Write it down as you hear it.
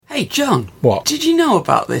Hey, John. What? Did you know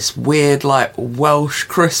about this weird, Welsh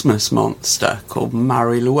Christmas monster called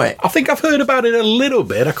Mari Lwyd? I think I've heard about it a little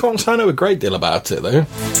bit. I can't say I know a great deal about it, though.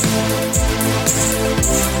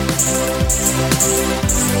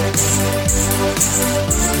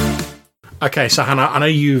 Okay, so Hannah, I know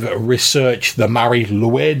you've researched the Mari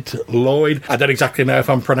Lwyd. I don't exactly know if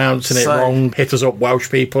I'm pronouncing it wrong. Hit us up, Welsh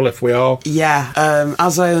people, if we are. Yeah,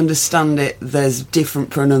 as I understand it, there's different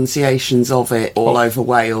pronunciations of it all over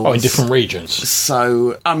Wales. Oh, in different regions.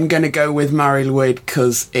 So I'm going to go with Mari Lwyd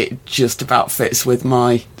because it just about fits with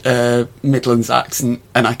my Midlands accent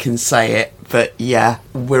and I can say it. But yeah,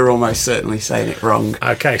 we're almost certainly saying it wrong.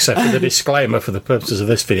 Okay, so for the disclaimer, for the purposes of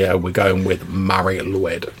this video, we're going with Mari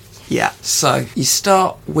Lwyd. Yeah, so you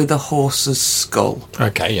start with a horse's skull.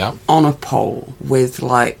 Okay, yeah. On a pole with,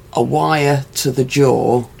 a wire to the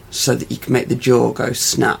jaw so that you can make the jaw go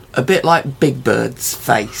snap. A bit like Big Bird's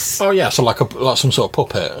face. Oh, yeah, so like some sort of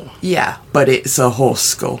puppet. Yeah, but it's a horse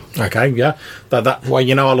skull. Okay, yeah. Well,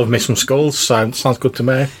 I love me some skulls, so sounds good to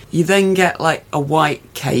me. You then get, a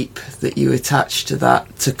white cape that you attach to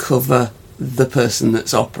that to cover the person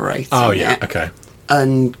that's operating Oh, yeah, it. okay.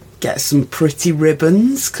 And get some pretty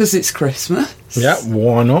ribbons, because it's Christmas. Yeah,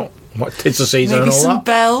 why not? What, 'tis the season Maybe and all some that.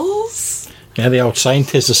 bells. Yeah, the old saying,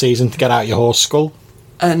 'tis the season to get out your horse skull.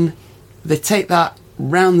 And they take that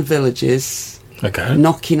round the villages, Okay.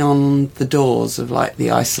 knocking on the doors of,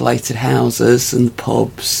 the isolated houses and the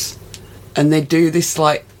pubs. And they do this,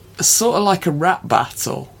 sort of like a rap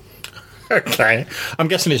battle. Okay. I'm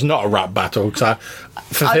guessing it's not a rap battle, because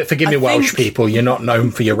forgive me, Welsh people, you're not known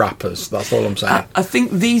for your rappers. That's all I'm saying. I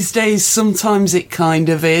think these days sometimes it kind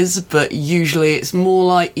of is, but usually it's more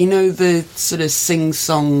like, the sort of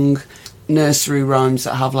sing-song nursery rhymes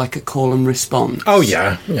that have a call and response. Oh,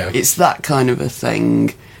 yeah, yeah. It's that kind of a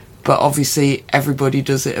thing, but obviously everybody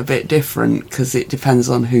does it a bit different because it depends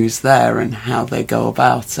on who's there and how they go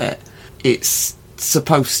about it. It's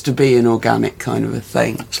supposed to be an organic kind of a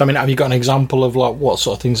thing. So, have you got an example of, what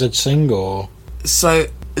sort of things they'd sing, or...? So,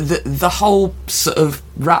 the whole sort of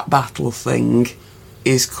rap battle thing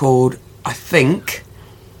is called, I think,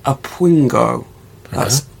 a Pwingo.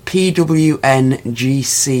 That's Pwngco.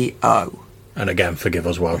 And again, forgive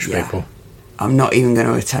us Welsh people. I'm not even going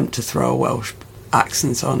to attempt to throw a Welsh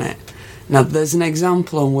accent on it. Now, there's an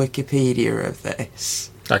example on Wikipedia of this.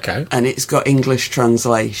 Okay. And it's got English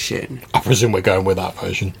translation. I presume we're going with that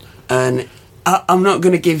version. And I'm not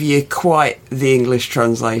going to give you quite the English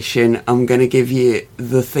translation. I'm going to give you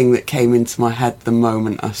the thing that came into my head the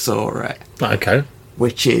moment I saw it. Okay.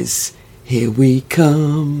 Which is, here we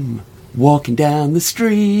come, walking down the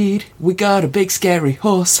street. We got a big scary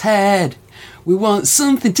horse head. We want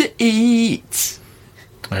something to eat.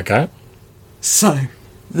 Okay. So,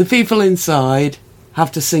 the people inside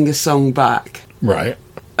have to sing a song back. Right.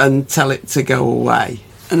 And tell it to go away.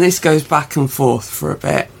 And this goes back and forth for a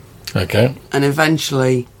bit. Okay. And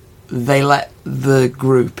eventually they let the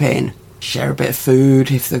group in, share a bit of food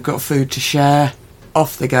if they've got food to share.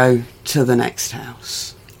 Off they go to the next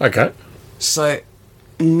house. Okay. So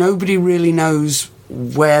nobody really knows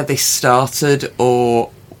where this started or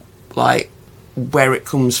where it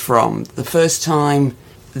comes from. The first time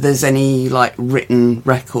there's any written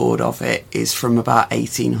record of it is from about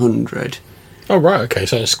 1800. Oh, right, okay,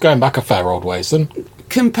 so it's going back a fair old ways, then.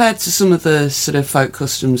 Compared to some of the sort of folk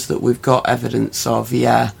customs that we've got evidence of,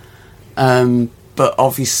 yeah. But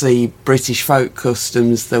obviously, British folk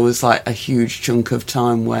customs, there was, a huge chunk of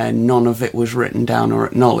time where none of it was written down or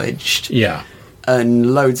acknowledged. Yeah.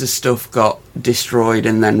 And loads of stuff got destroyed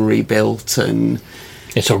and then rebuilt and...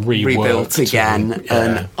 It's a rebuilt again, yeah.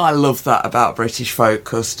 And I love that about British folk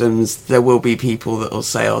customs. There will be people that will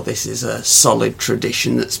say, oh, this is a solid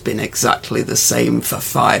tradition that's been exactly the same for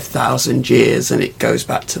 5,000 years and it goes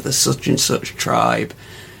back to the such and such tribe.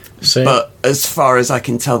 See? But as far as I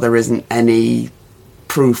can tell, there isn't any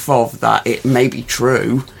proof of that. It may be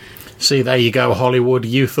true. See, there you go, Hollywood.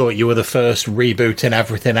 You thought you were the first rebooting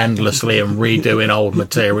everything endlessly and redoing old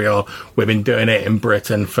material. We've been doing it in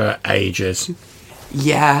Britain for ages.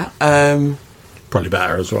 Yeah. Probably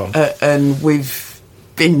better as well. And we've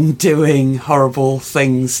been doing horrible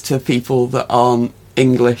things to people that aren't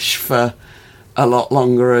English for a lot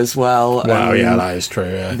longer as well. Wow, yeah, that is true,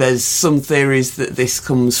 yeah. There's some theories that this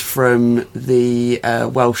comes from the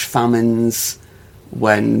Welsh famines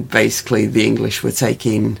when basically the English were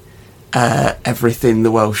taking everything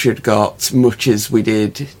the Welsh had got, much as we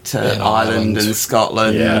did to Ireland and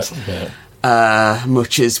Scotland. Yeah, yeah.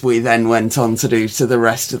 Much as we then went on to do to the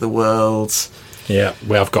rest of the world. Yeah,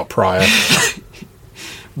 we have got prior.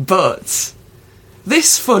 But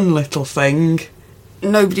this fun little thing,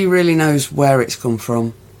 nobody really knows where it's come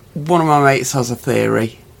from. one of my mates has a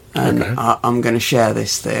theory, and Okay. I'm going to share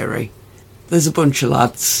this theory. There's a bunch of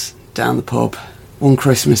lads down the pub one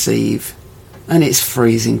Christmas Eve, and it's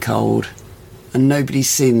freezing cold, and nobody's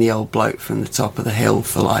seen the old bloke from the top of the hill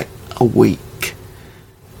for like a week,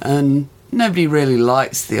 and nobody really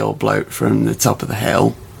likes the old bloke from the top of the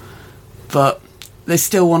hill, but they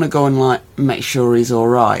still want to go and like make sure he's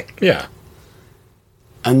alright. Yeah.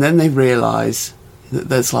 And then they realise that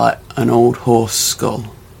there's like an old horse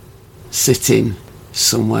skull sitting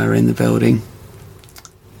somewhere in the building,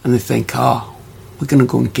 and they think, oh, we're going to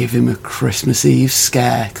go and give him a Christmas Eve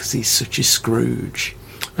scare because he's such a Scrooge.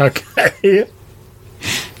 Okay.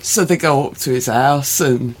 So they go up to his house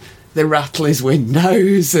and they rattle his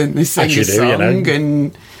windows and they sing a song,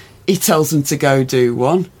 and he tells them to go do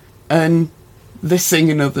one, and they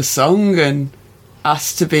sing another song and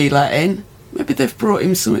ask to be let in. Maybe they've brought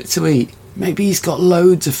him something to eat. Maybe he's got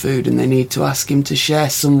loads of food and they need to ask him to share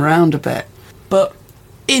some round a bit. But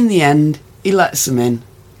in the end, he lets them in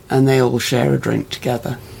and they all share a drink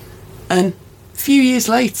together. And a few years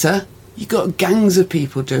later, you got gangs of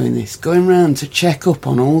people doing this, going round to check up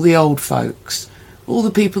on all the old folks, all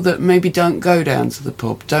the people that maybe don't go down to the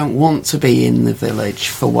pub, don't want to be in the village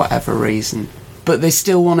for whatever reason, but they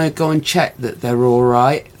still want to go and check that they're all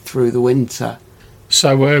right through the winter.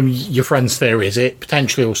 So your friend's theory is it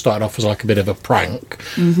potentially will start off as like a bit of a prank,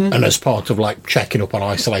 and as part of like checking up on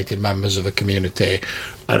isolated members of a community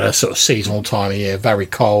at a sort of seasonal time of year, very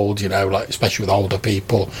cold, like especially with older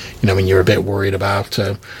people, when you're a bit worried about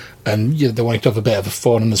and they want to have a bit of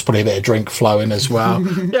fun, and there's probably a bit of drink flowing as well.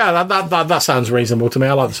 Yeah, that sounds reasonable to me.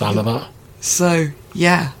 I like the sound of that. So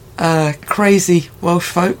yeah, crazy Welsh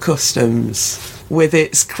folk customs with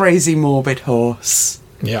its crazy morbid horse.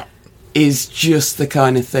 Yeah. Is just the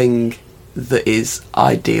kind of thing that is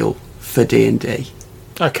ideal for D&D.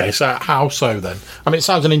 Okay, so how so then? I mean, it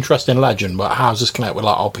sounds an interesting legend, but how does this connect with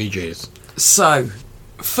like RPGs? So,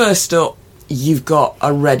 first up, you've got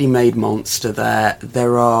a ready-made monster there.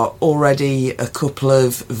 There are already a couple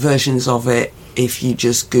of versions of it. If you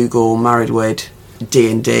just Google Mari Lwyd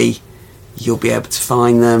D&D, you'll be able to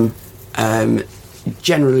find them.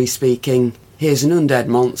 Generally speaking, here's an undead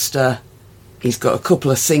monster. He's got a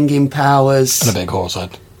couple of singing powers. And a big horse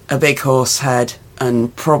head. A big horse head,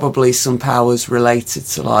 and probably some powers related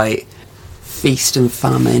to, like, feast and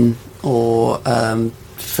famine or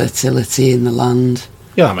fertility in the land.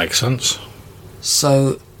 Yeah, that makes sense.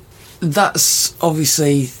 So that's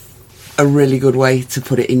obviously a really good way to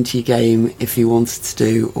put it into your game if you wanted to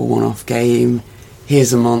do a one-off game.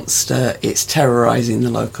 Here's a monster, it's terrorising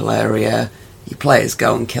the local area. Your players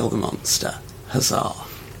go and kill the monster. Huzzah.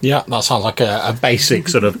 Yeah, that sounds like a basic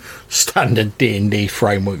sort of standard D&D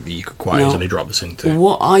framework that you could quite easily drop this into.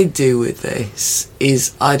 What I do with this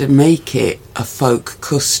is I'd make it a folk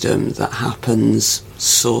custom that happens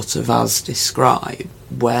sort of as described,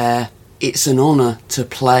 where it's an honour to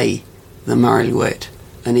play the Mari Lwyd,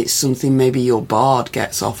 and it's something maybe your bard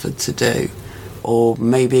gets offered to do, or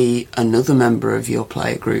maybe another member of your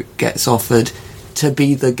player group gets offered to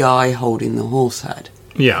be the guy holding the horse head.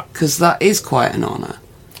 Yeah. Because that is quite an honour.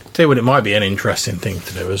 Tell you what, it might be an interesting thing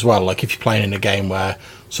to do as well. Like if you're playing in a game where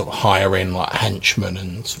sort of hiring like henchmen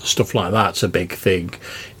and stuff like that's a big thing,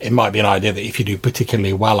 it might be an idea that if you do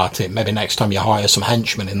particularly well at it, maybe next time you hire some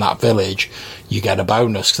henchmen in that village, you get a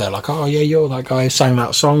bonus because they're like, oh yeah, you're that guy who sang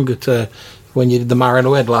that song at when you did the Mari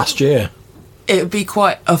Lwyd last year. It would be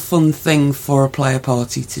quite a fun thing for a player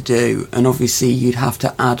party to do, and obviously you'd have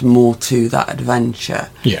to add more to that adventure.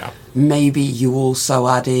 Yeah. Maybe you also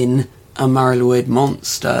add in a Mari Lwyd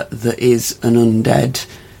monster that is an undead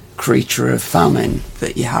creature of famine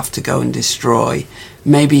that you have to go and destroy.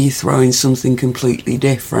 Maybe you throw in something completely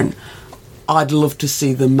different. I'd love to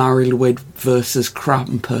see the Mari Lwyd versus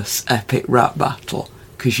Krampus epic rap battle,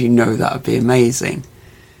 because that would be amazing.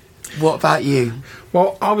 What about you?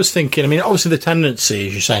 Well, I was thinking, I mean, obviously the tendency,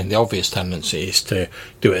 as you're saying, the obvious tendency is to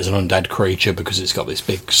do it as an undead creature because it's got this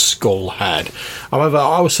big skull head. However,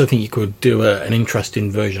 I also think you could do an interesting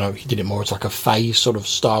version of it if you did it more as like a fae sort of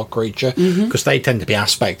style creature, because they tend to be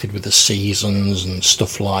aspected with the seasons and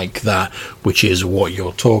stuff like that, which is what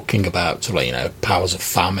you're talking about, so like, powers of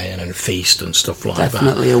famine and feast and stuff like that.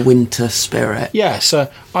 Definitely a winter spirit. Yeah, so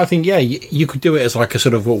I think, you could do it as like a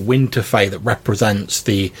sort of a winter fae that represents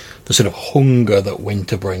the sort of hunger that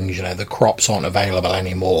winter brings. The crops aren't available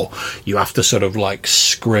anymore. You have to sort of like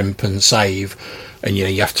scrimp and save, and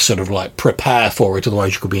you have to sort of like prepare for it,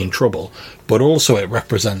 otherwise you could be in trouble. But also it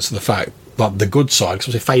represents the fact, like the good side,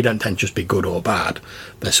 because if they don't tend to just be good or bad,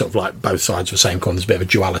 they're sort of like both sides of the same coin. There's a bit of a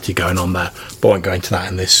duality going on there, but I won't go into that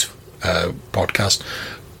in this podcast.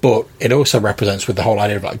 But it also represents, with the whole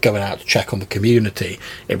idea of like going out to check on the community,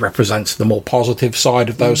 it represents the more positive side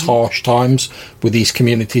of those harsh times, with these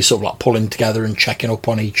communities sort of like pulling together and checking up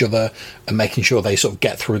on each other and making sure they sort of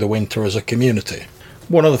get through the winter as a community.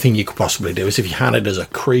 One other thing you could possibly do is if you had it as a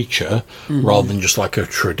creature rather than just like a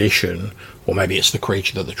tradition, or maybe it's the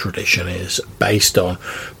creature that the tradition is based on,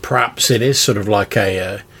 perhaps it is sort of like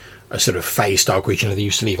a sort of Fae style creature. They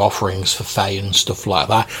used to leave offerings for Fae and stuff like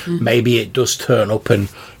that. Maybe it does turn up and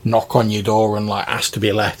knock on your door and like ask to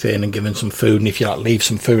be let in and given some food, and if you like leave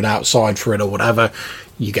some food outside for it or whatever,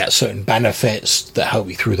 you get certain benefits that help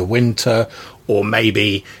you through the winter. Or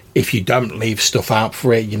maybe if you don't leave stuff out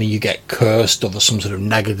for it, you get cursed, or there's some sort of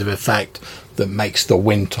negative effect that makes the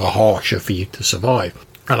winter harsher for you to survive.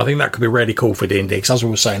 And I think that could be really cool for D&D, because as we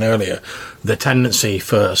were saying earlier, the tendency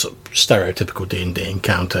for sort of stereotypical D&D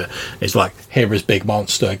encounter is like, here is big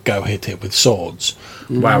monster, go hit it with swords.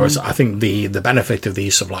 Whereas I think the benefit of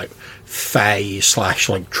these sort of like Fae /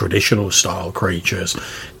 like traditional style creatures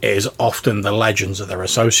is often the legends that they're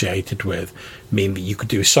associated with mean that you could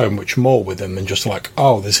do so much more with them than just like,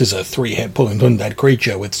 oh, this is a 3-hit pulling undead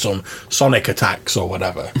creature with some sonic attacks or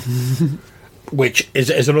whatever. Which is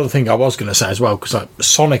another thing I was going to say as well, because like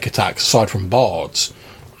sonic attacks, aside from bards,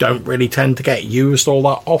 don't really tend to get used all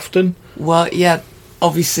that often. Well, yeah,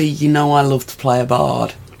 obviously, I love to play a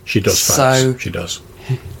bard. She does, so she does.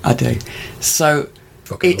 I do. So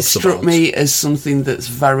Fucking it struck me as something that's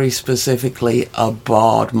very specifically a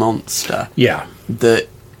bard monster. Yeah. That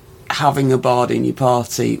having a bard in your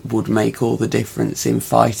party would make all the difference in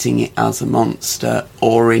fighting it as a monster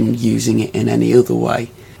or in using it in any other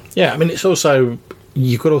way. Yeah, I mean, it's also,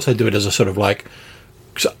 you could also do it as a sort of like,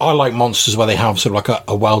 cause I like monsters where they have sort of like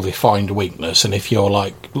a well-defined weakness, and if you're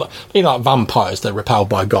like vampires, they're repelled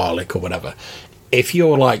by garlic or whatever. If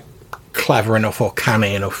you're like clever enough or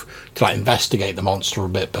canny enough to like investigate the monster a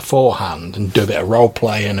bit beforehand and do a bit of role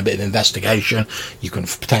play and a bit of investigation, you can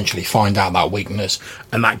potentially find out that weakness,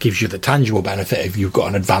 and that gives you the tangible benefit if you've got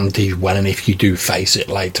an advantage when and if you do face it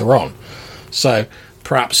later on. So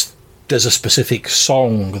perhaps there's a specific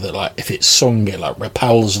song that, like, if it's sung, it like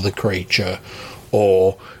repels the creature,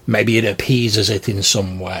 or maybe it appeases it in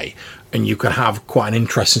some way, and you can have quite an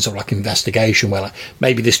interesting sort of like investigation where like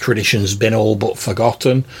maybe this tradition's been all but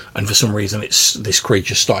forgotten, and for some reason this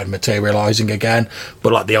creature started materializing again,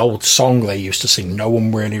 but like the old song they used to sing, no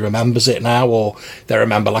one really remembers it now, or they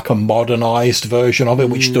remember like a modernized version of it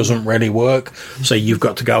which doesn't really work, so you've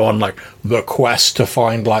got to go on like the quest to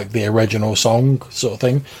find like the original song sort of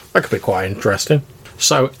thing. That could be quite interesting.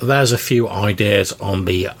 So there's a few ideas on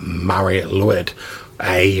the Mari Lwyd,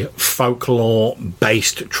 a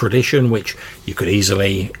folklore-based tradition which you could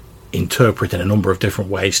easily interpret in a number of different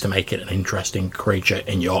ways to make it an interesting creature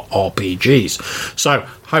in your RPGs. So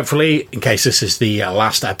hopefully, in case this is the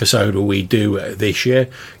last episode we do this year,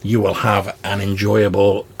 you will have an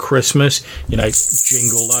enjoyable Christmas,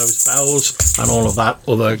 jingle those bells and all of that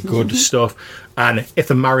other good stuff. And if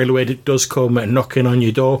the Mari Lwyd does come knocking on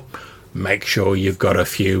your door, make sure you've got a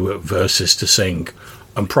few verses to sing,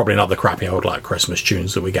 and probably not the crappy old like Christmas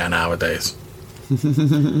tunes that we get nowadays.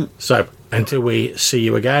 So until we see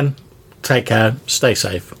you again, take care, stay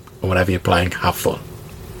safe, and whatever you're playing, have fun.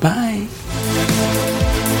 Bye.